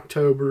during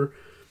October.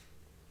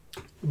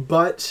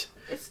 But...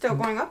 It's still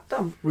going up,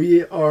 though.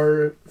 We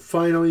are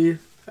finally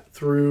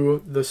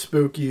through the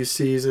spooky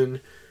season.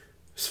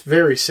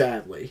 Very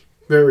sadly.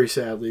 Very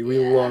sadly. We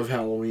love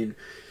Halloween.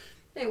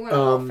 It went a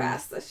little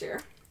fast this year.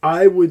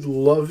 I would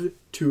love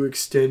to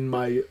extend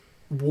my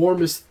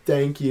warmest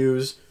thank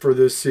yous for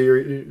this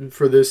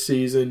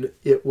season.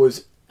 It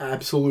was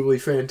absolutely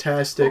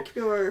fantastic.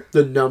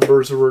 The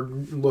numbers were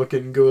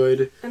looking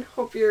good. And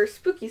hope your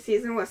spooky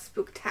season was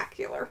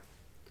spooktacular.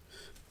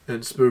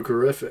 And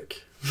spookerific.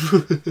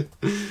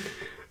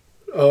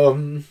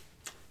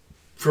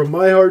 From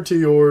my heart to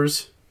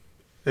yours,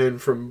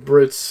 and from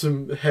Brit's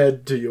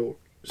head to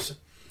yours,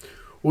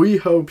 we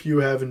hope you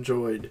have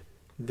enjoyed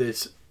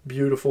this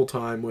beautiful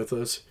time with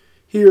us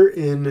here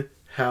in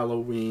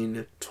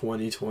Halloween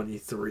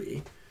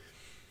 2023.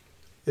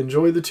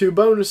 Enjoy the 2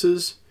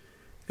 bonuses.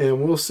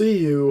 And we'll see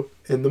you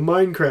in the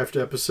Minecraft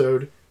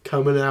episode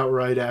coming out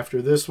right after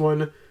this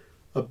one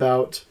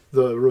about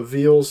the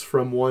reveals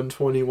from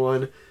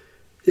 121.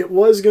 It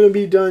was going to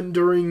be done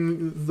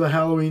during the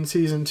Halloween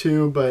season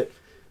 2, but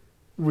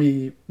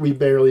we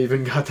barely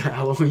even got the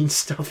Halloween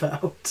stuff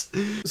out.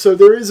 So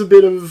there is a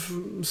bit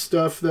of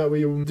stuff that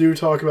we do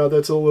talk about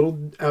that's a little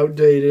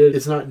outdated.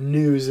 It's not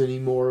news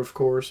anymore, of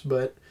course,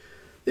 but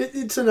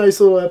it's a nice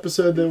little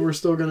episode that we're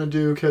still going to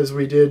do because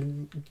we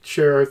did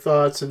share our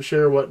thoughts and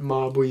share what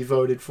mob we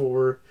voted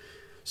for.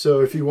 So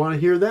if you want to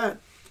hear that,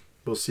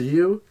 we'll see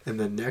you in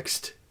the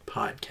next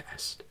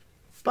podcast.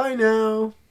 Bye now.